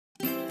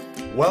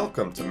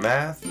Welcome to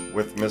Math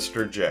with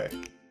Mr. J.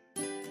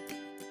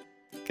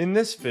 In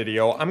this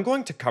video, I'm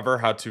going to cover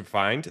how to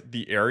find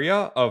the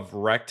area of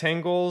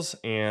rectangles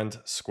and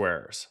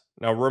squares.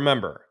 Now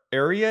remember,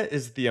 area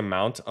is the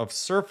amount of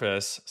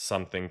surface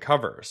something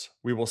covers.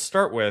 We will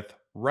start with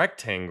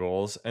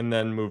rectangles and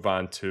then move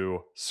on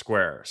to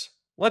squares.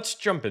 Let's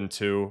jump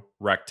into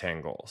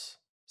rectangles.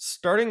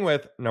 Starting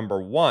with number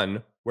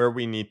 1, where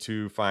we need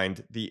to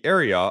find the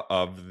area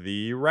of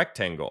the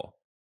rectangle.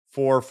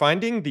 For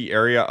finding the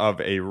area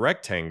of a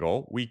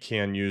rectangle, we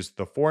can use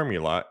the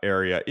formula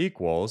area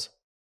equals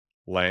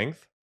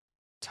length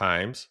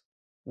times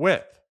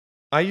width.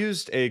 I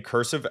used a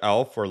cursive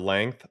L for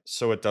length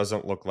so it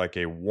doesn't look like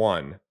a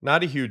 1.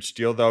 Not a huge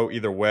deal though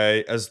either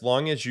way, as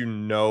long as you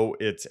know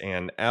it's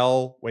an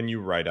L when you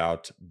write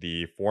out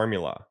the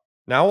formula.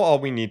 Now all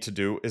we need to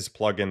do is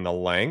plug in the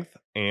length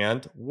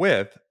and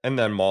width and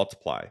then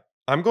multiply.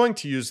 I'm going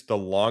to use the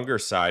longer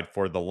side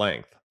for the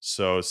length,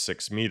 so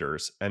 6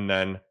 meters, and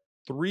then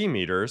 3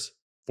 meters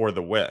for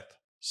the width.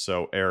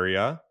 So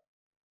area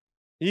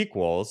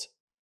equals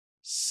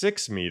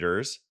 6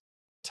 meters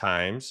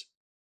times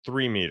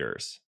 3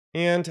 meters.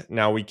 And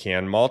now we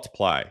can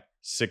multiply.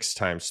 6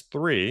 times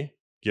 3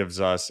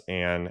 gives us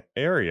an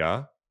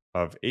area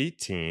of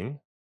 18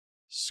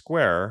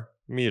 square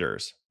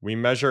meters. We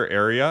measure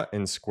area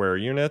in square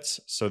units,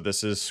 so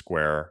this is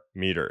square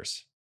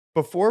meters.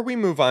 Before we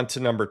move on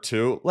to number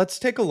 2, let's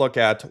take a look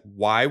at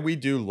why we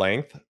do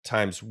length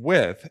times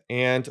width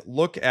and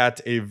look at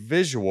a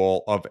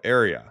visual of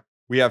area.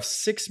 We have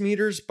 6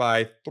 meters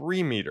by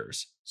 3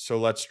 meters, so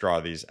let's draw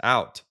these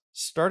out,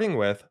 starting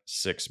with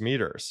 6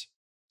 meters.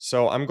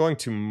 So I'm going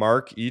to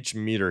mark each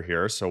meter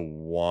here, so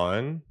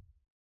 1,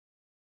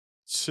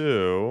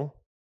 2,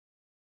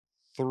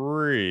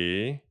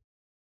 3,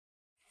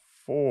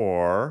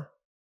 4,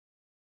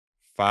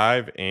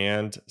 5,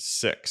 and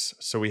 6.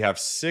 So we have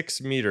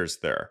 6 meters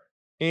there.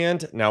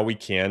 And now we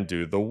can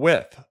do the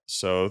width.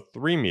 So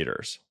 3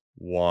 meters.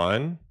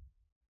 1,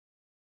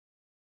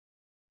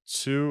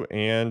 2,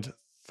 and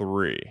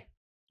 3.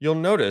 You'll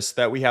notice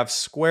that we have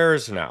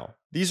squares now.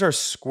 These are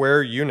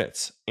square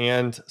units.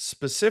 And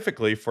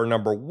specifically for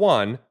number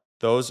 1,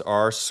 those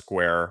are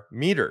square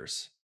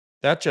meters.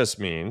 That just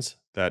means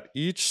that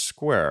each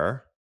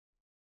square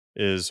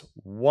is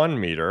 1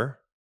 meter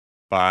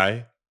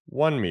by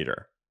 1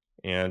 meter.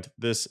 And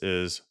this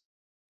is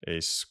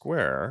a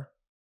square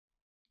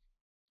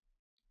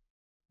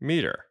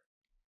meter.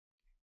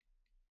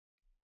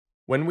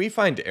 When we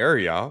find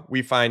area,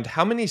 we find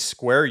how many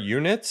square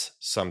units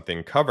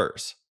something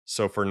covers.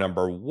 So for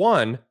number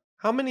 1,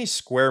 how many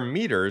square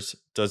meters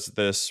does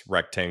this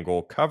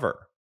rectangle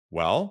cover?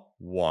 Well,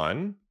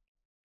 1,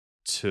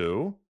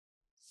 2,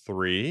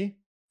 3,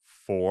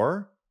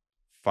 4,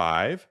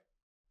 5,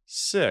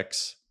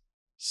 6,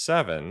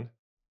 7,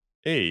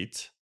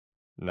 8,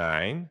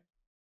 9,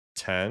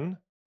 10,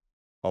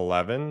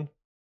 11,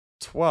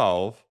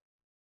 12,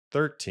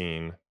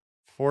 13,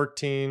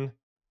 14,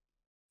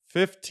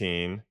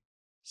 15,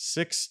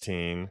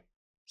 16,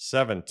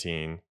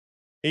 17,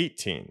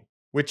 18,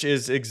 which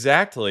is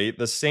exactly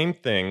the same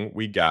thing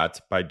we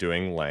got by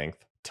doing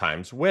length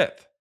times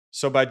width.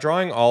 So by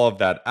drawing all of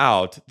that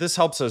out, this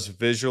helps us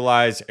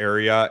visualize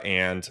area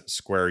and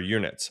square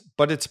units,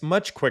 but it's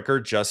much quicker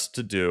just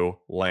to do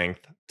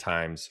length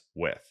times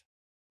width.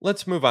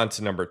 Let's move on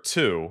to number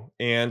 2,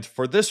 and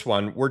for this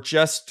one, we're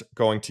just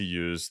going to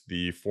use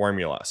the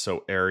formula.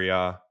 So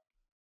area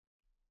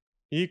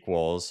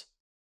equals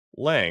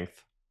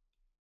length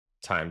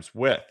times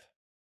width.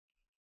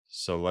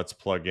 So let's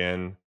plug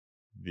in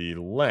the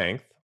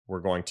length. We're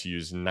going to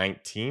use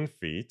 19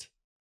 feet.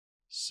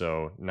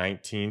 So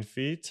 19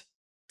 feet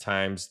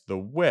times the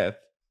width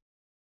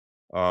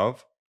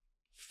of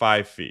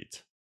 5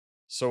 feet.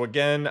 So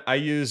again, I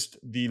used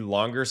the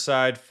longer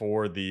side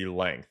for the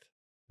length.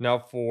 Now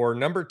for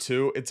number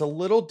 2, it's a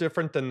little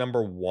different than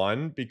number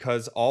 1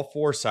 because all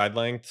 4 side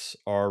lengths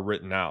are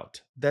written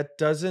out. That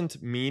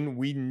doesn't mean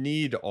we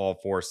need all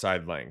 4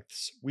 side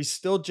lengths. We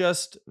still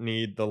just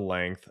need the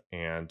length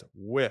and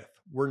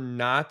width. We're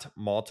not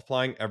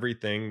multiplying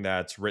everything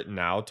that's written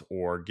out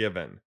or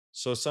given.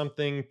 So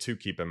something to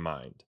keep in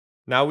mind.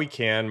 Now we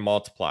can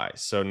multiply.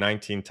 So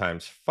 19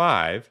 times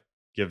 5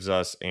 gives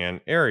us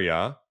an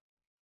area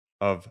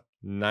of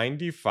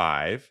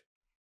 95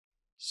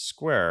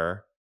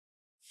 square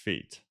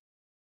feet.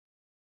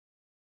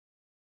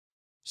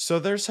 So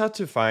there's how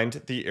to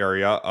find the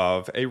area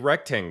of a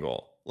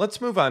rectangle.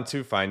 Let's move on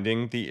to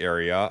finding the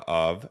area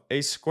of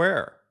a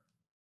square.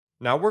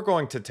 Now we're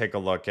going to take a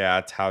look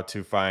at how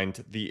to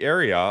find the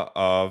area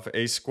of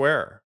a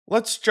square.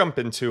 Let's jump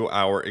into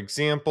our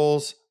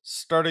examples,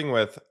 starting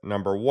with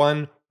number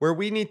 1, where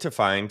we need to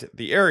find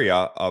the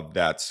area of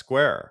that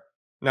square.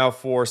 Now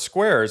for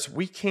squares,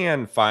 we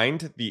can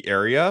find the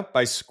area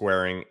by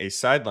squaring a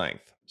side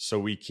length. So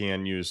we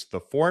can use the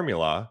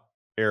formula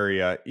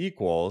area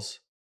equals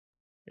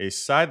a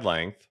side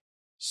length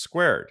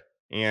squared.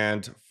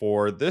 And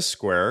for this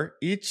square,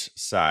 each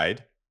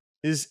side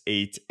is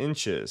 8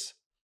 inches.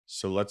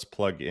 So let's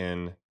plug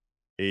in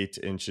 8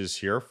 inches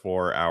here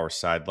for our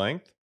side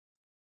length.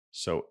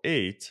 So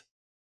 8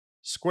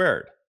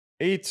 squared.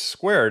 8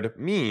 squared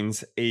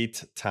means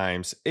 8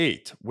 times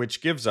 8,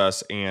 which gives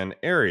us an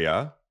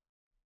area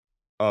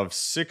of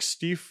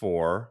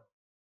 64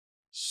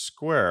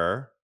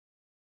 square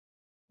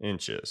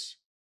inches.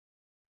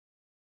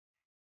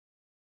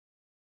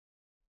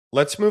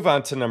 Let's move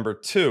on to number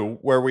 2,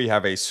 where we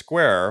have a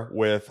square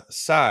with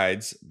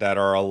sides that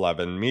are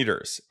 11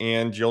 meters.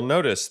 And you'll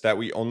notice that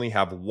we only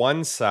have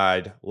one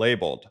side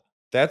labeled.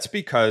 That's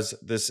because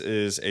this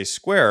is a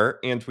square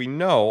and we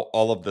know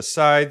all of the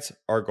sides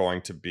are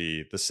going to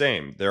be the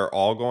same. They're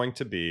all going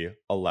to be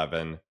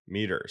 11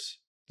 meters.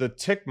 The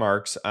tick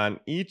marks on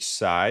each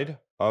side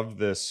of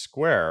this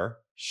square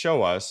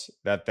show us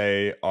that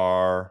they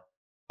are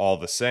all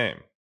the same.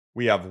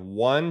 We have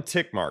one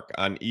tick mark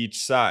on each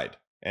side.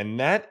 And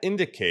that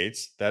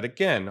indicates that,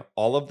 again,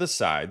 all of the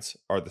sides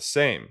are the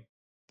same.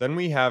 Then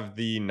we have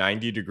the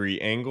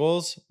 90-degree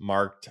angles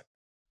marked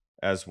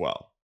as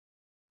well.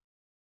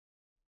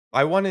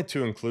 I wanted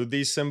to include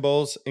these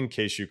symbols in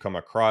case you come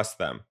across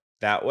them.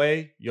 That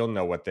way, you'll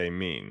know what they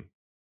mean.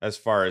 As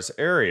far as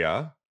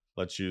area,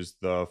 let's use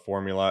the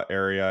formula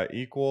area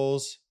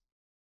equals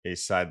a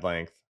side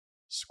length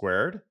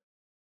squared.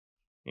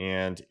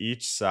 And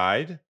each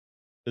side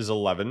is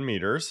 11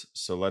 meters.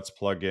 So let's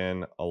plug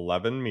in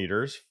 11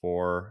 meters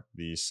for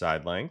the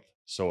side length.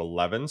 So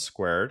 11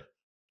 squared.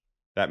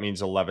 That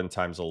means 11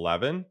 times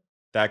 11.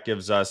 That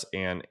gives us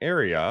an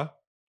area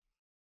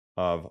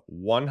of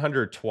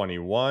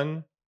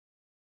 121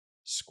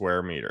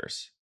 square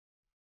meters.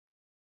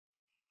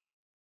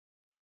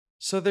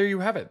 So there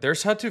you have it.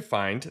 There's how to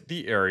find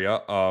the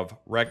area of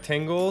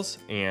rectangles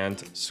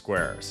and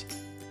squares.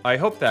 I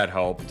hope that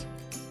helped.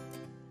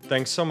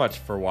 Thanks so much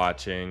for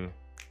watching.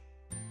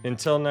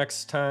 Until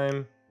next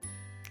time,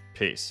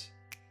 peace.